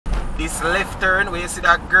this left turn, where you see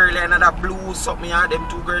that girl and that blue something here, them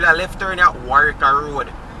two girls are left turn at Warwick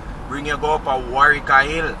Road. Bring you go up a Warwick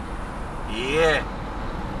Hill. Yeah.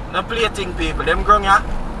 No play thing, people. Them grung ya.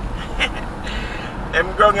 Them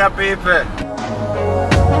grung ya, people.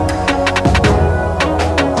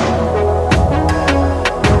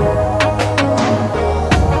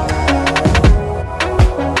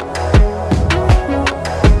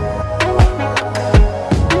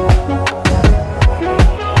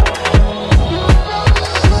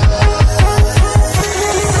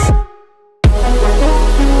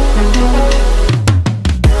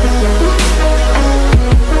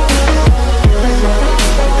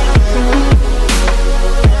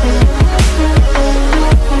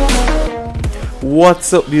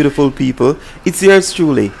 What's up, beautiful people? It's yours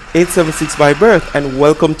truly, 876 by birth, and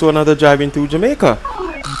welcome to another driving through Jamaica.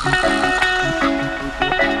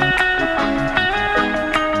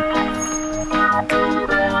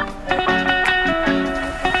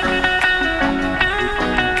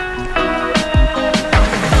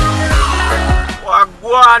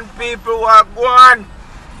 Wagwan, people, wagwan.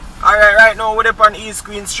 Alright, right now we're up on East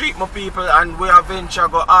Queen Street, my people, and we have venture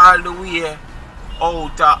go all the way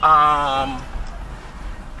out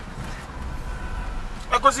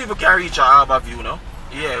let's see if we can reach a Harbour View now.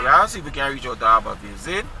 Yeah, we'll see if we can reach out to Harbour View.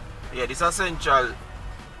 See? Yeah, this is Central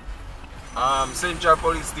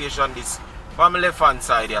Police Station, this from the left hand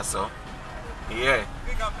side here, so. Yeah.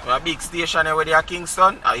 A big station where they are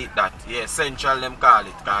Kingston, I hit that. Yeah, Central them call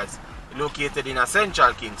it, because it's located in a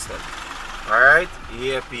Central Kingston. Alright?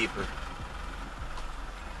 Yeah, people.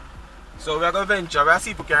 So we're going to venture, we'll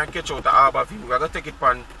see if we can catch out to Harbour View. We're going to take it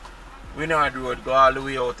on Winard Road, go all the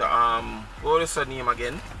way out to what is the name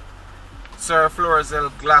again? Sir Floresville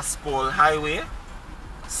Glasspole Highway.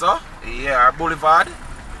 So, yeah, our boulevard.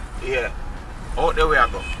 Yeah. Out the way I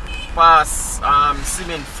go. Past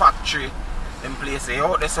cement factory in place.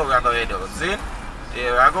 Out there, so we are going to head out. See?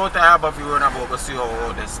 Yeah, we go to Harbour View and go see how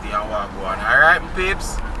out this day and what go on. Alright, my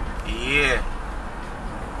peeps? Yeah.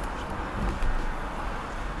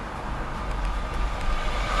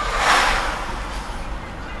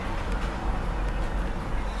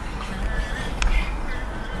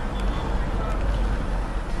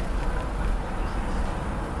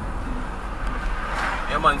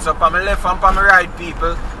 So from my left and from my right,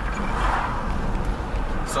 people,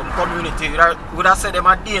 some community would have said them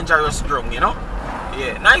are dangerous drunk, you know.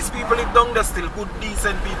 Yeah, nice people live down there still, good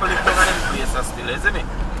decent people live down in them places still, isn't it?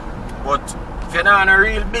 But if you're not in a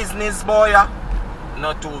real business, boy,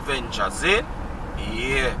 not too venture, see?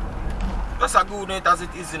 Yeah. That's a good night as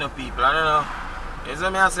it is, you know, people. I don't know. You see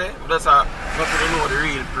me I say? That's a nothing to know the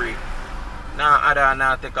real pre. Nah, other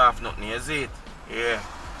not take off nothing, you see it? Yeah.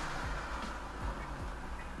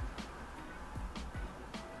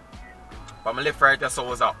 From my left right there, so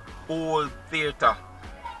was a old theatre.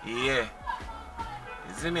 Yeah.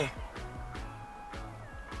 You see me?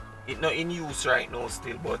 It's not in use right now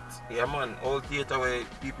still, but yeah man, old theatre where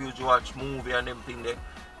people used to watch movie and them thing there.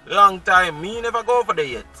 Long time, me never go over there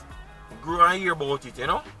yet. Grew and hear about it, you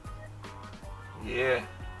know? Yeah.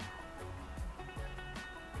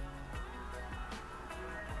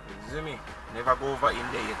 You see me? Never go over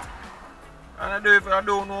in there yet. And I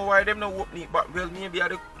don't know why them not open it, but well maybe I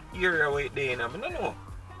the area where they in. I don't know.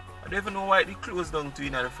 I don't even know why they closed down to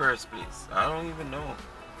in the first place. I don't even know.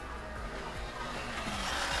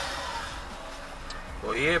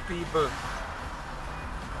 But yeah, people.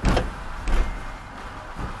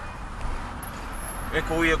 Make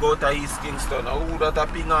we go to East Kingston. I would have to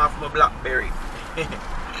ping off my Blackberry.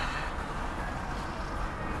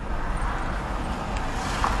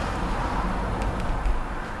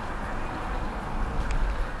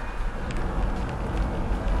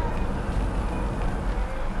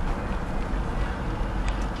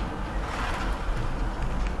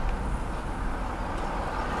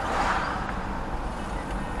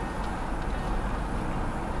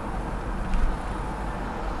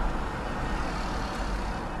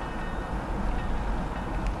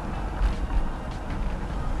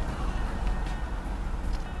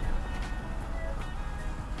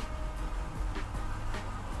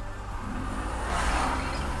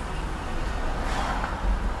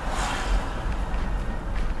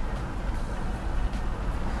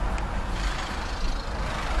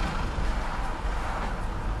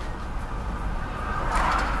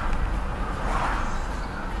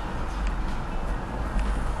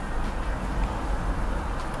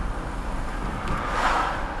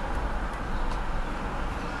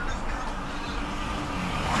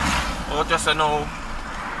 Just now,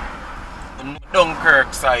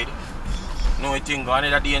 Dunkirk side. No, I think one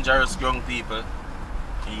of the dangerous young people.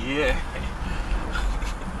 Yeah.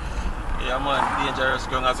 Yeah man, dangerous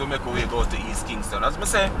ground as we make our way go to East Kingston. As I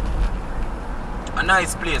say, a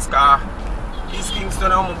nice place, cause East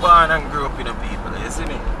Kingston I'm born and grew up in the people, you see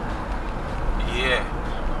me? Yeah.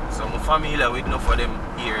 So I'm familiar with enough of them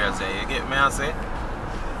areas there, you get me I say?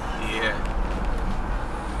 Yeah.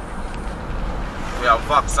 We have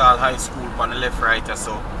Vauxhall High School on the left right or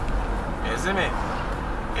so. You see me?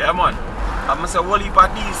 Yeah man. I must say whole heap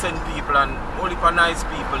of decent people and whole heap of nice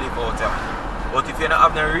people live out here. But if you don't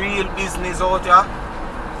have the real business out here,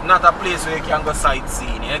 it's not a place where you can go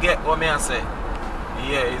sightseeing. You get what I say?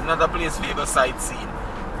 Yeah, it's not a place where you go sightseeing.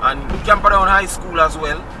 And Camperdown High School as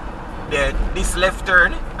well. This left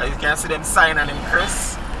turn, as you can see them sign and them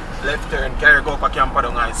crest. Left turn carry go up to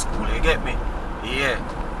Camperdown High School. You get me? Yeah.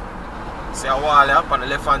 See a wall up on the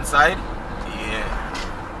left hand side?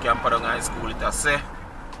 Yeah. Camperdown High School it a say.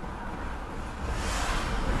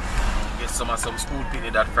 Get some school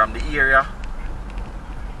people that from the area.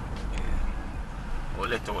 We'll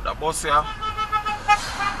let out the bus here.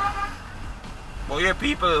 But yeah,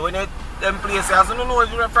 people, when you them places, you don't know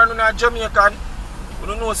if you're from Jamaican, you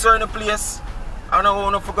don't know certain place, and you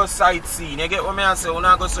want to go sightseeing. You get what I say? When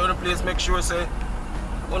you go to certain place, make sure say,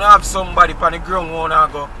 you have somebody on the ground who want to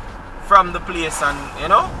go from the place, and you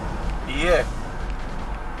know? Yeah.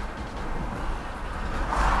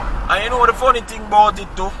 And you know the funny thing about it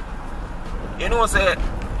too? You know, say,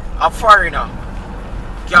 a foreigner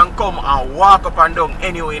can come and walk up and down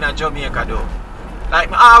anywhere in Jamaica though. Like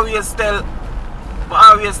I always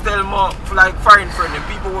tell more like foreign friends,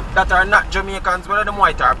 people that are not Jamaicans, whether them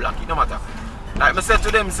white or black, it no matter. Like I said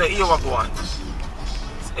to them, say, here we go on.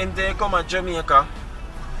 And they come to Jamaica,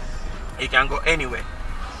 you can go anywhere.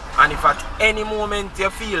 And if at any moment you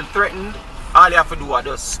feel threatened, all you have to do is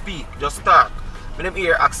just speak, just talk. When them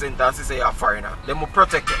hear accent and say you're a foreigner, they will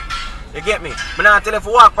protect you. You get me? I'm not tell you to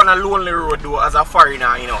walk on a lonely road though as a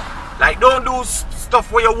foreigner, you know. Like don't do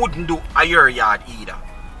stuff where you wouldn't do at your yard either.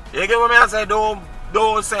 You get what I say? Don't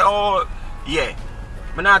say, oh yeah.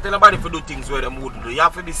 I'm not tell nobody to do things where they wouldn't do. You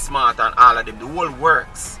have to be smart and all of them. The whole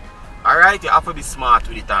works. Alright? You have to be smart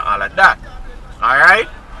with it and all of that. Alright?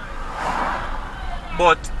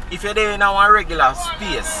 But if you're there in a regular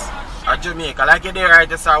space at Jamaica, like you're there right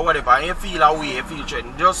just or whatever, and you feel away, you feel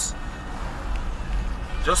threatened,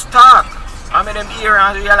 just talk. I made them hear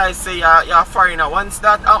and realize say you're a foreigner. Once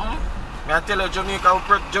that happens, I tell you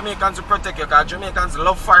Jamaicans will protect you because Jamaicans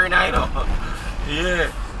love foreigner, you know.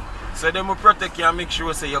 Yeah. So they will protect you and make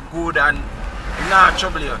sure say you're good and not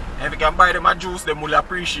trouble you. And if you can buy them a juice, they will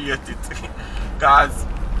appreciate it. Because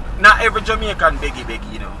not every Jamaican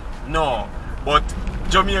beggy, you know. No. But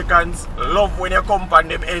Jamaicans love when you come on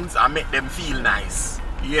them ends and make them feel nice.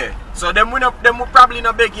 Yeah. So them will probably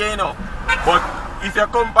not beg you, you know. But if you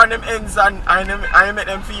come on them ends and I make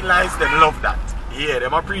them feel nice, them love that. Yeah,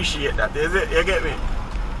 them appreciate that. You get me?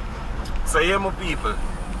 So yeah, my people.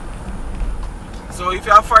 So if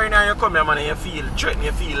you're a foreigner and you come here man and you feel threatened,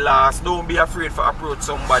 you feel lost, don't be afraid to approach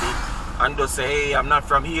somebody and just say, hey, I'm not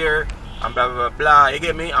from here and blah blah blah. You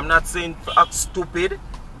get me? I'm not saying to act stupid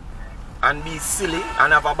and be silly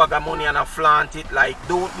and have a bag of money and flaunt it. Like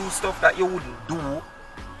don't do stuff that you wouldn't do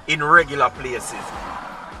in regular places.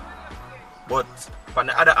 But on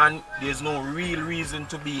the other hand, there's no real reason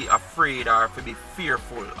to be afraid or to be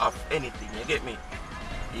fearful of anything. You get me?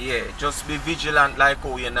 Yeah, just be vigilant like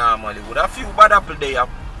how you normally would. A few bad apple there,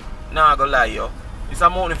 nah go lie yo. It's a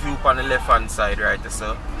mountain view on the left hand side right there,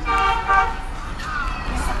 sir.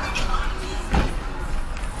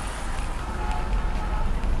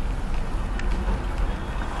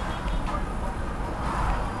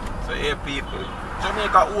 So yeah people,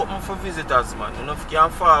 Jamaica open for visitors man. You know if you can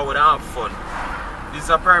forward and have fun. This is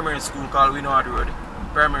a primary school called LiQWYD Road.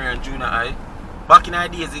 Primary and junior high. Back in the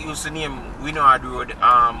days, it used to name LiQWYD Road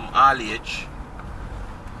all age.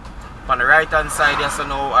 On the right hand side, there's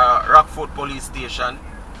now Rockford Police Station.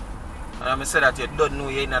 And I said that you don't know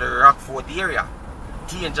you're in the Rockford area.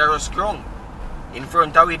 Dangerous ground. In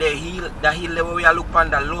front of the hill there where we look on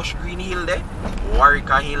the lush green hill there.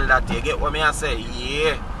 Warwicker Hill that you get what I say?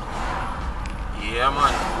 Yeah. Yeah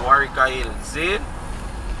man, Warwicker Hill. See?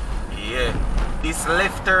 Yeah. This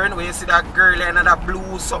left turn, where you see that girl and that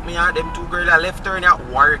blue something here, them two girls that left turn at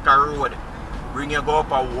Warwicker Road. Bring you go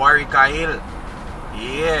up at Warwicker Hill.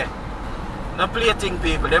 Yeah. No play thing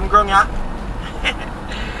people, them grung ya.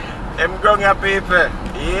 Them grung ya people.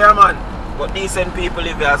 Yeah man. But decent people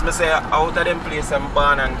live here. As I say, out of them place I'm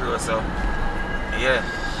born and grow so. Yeah.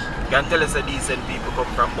 You can tell us a decent people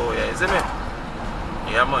come from Boya, isn't it?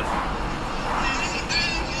 Yeah man.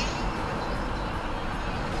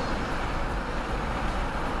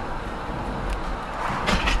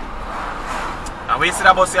 And we see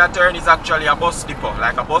the bus here turn is actually a bus depot,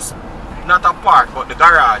 like a bus, not a park, but the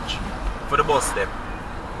garage for the bus them.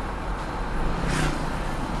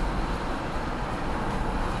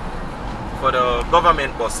 For the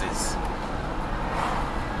government buses.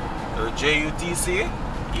 The JUTC,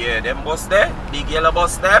 yeah, them bus there, big yellow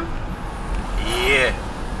bus them, yeah,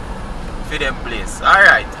 for them place.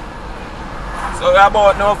 Alright. So we're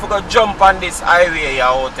about now if we go jump on this highway here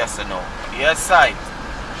out there so now. Yes, side.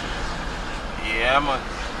 Yeah, man.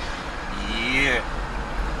 Yeah.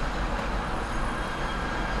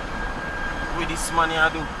 What this money I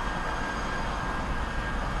do?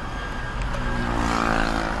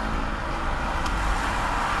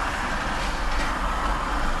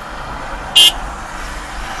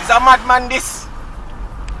 He's a madman this.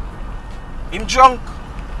 Him drunk.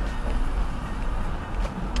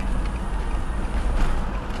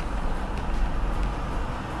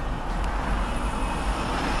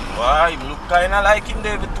 Why? Him look kinda like him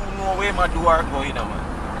there to know where my door going, man.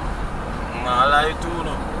 Nah lie too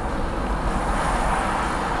no.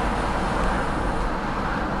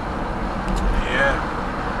 Yeah.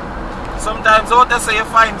 Sometimes out there say you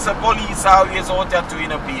find some police always out there to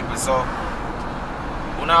people, so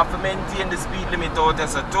you have to maintain the speed limit out there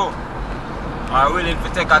so too. Are willing to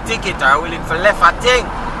take a ticket, are willing to left a thing.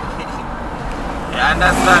 You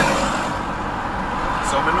understand?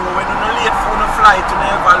 So I know when you're late for the flight, you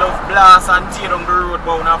never love blast and tear down the road,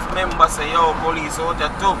 but you have to remember say, yo, police out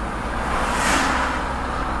there too.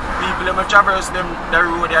 People who traverse them the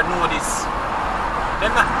road, they know this.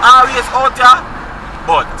 They're not always out there,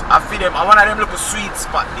 but I feel them, I want them look a sweet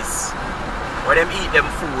spot this. Where them eat them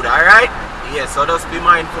food, alright? Yeah, so just be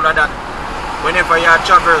mindful of that. Whenever you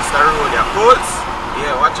traverse the road, you cool?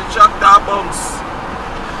 Yeah, watch your chuck that bumps.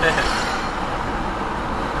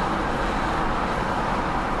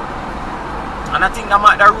 And I think I'm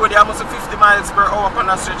at the road, I'm almost 50 miles per hour on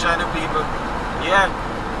the stretch of the people. Yeah,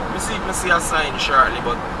 me see a sign shortly,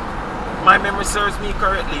 but my memory serves me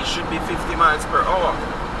correctly, it should be 50 miles per hour.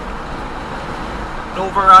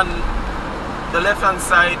 Over on the left hand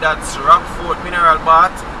side, that's Rockford Mineral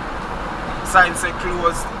Bath. Sign say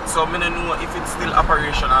closed, so I don't know if it's still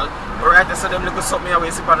operational. Alright, so them look at something away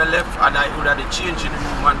on the left, and I would have the changing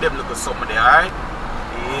room and them look at something there, alright?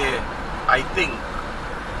 Yeah, I think.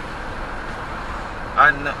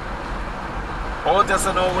 And out there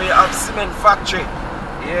so now we have cement factory.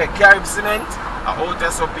 Yeah, Carib Cement, and out there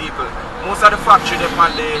so people. Most of the factory them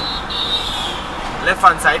on the left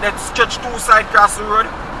hand side. They stretch two sides across the road,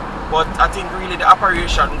 but I think really the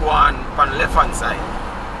operation go on the left hand side.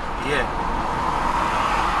 Yeah.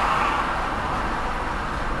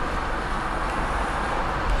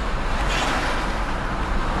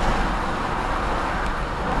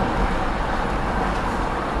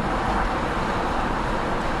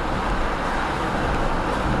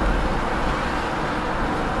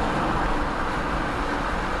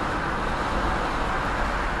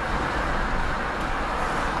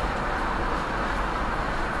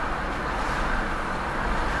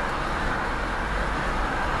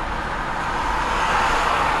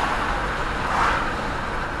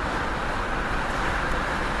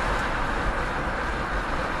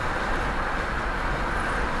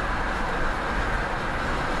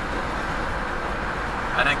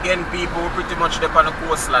 And again, people pretty much up on the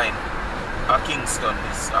coastline of Kingston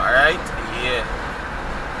this, alright? Yeah.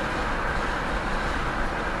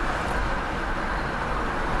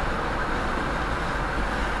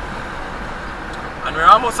 And we're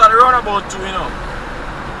almost at the roundabout too, you know.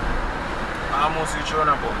 Almost reach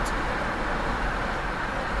roundabout.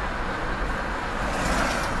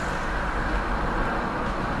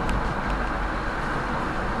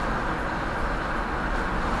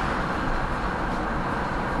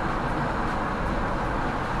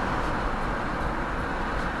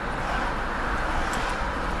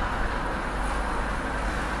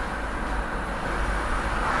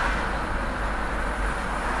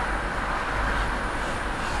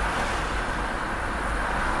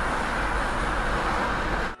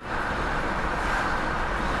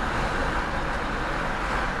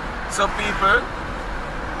 So people,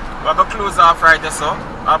 we're going to close off right there, so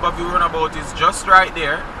our view roundabout is just right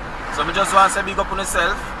there. So I just want to say big up on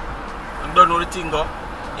yourself and don't know the thing go.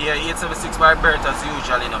 Yeah, 876 by Bergs as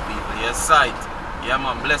usual, you know, people. Yes, sight. Yeah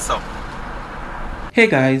man, bless up. Hey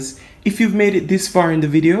guys, if you've made it this far in the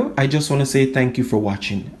video, I just want to say thank you for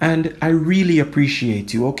watching, and I really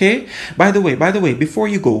appreciate you, okay? By the way, before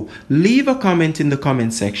you go, leave a comment in the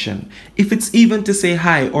comment section. If it's even to say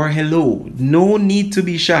hi or hello, no need to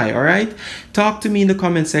be shy, all right? Talk to me in the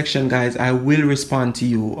comment section, guys. I will respond to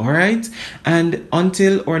you, all right? And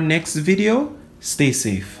until our next video, stay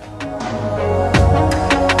safe.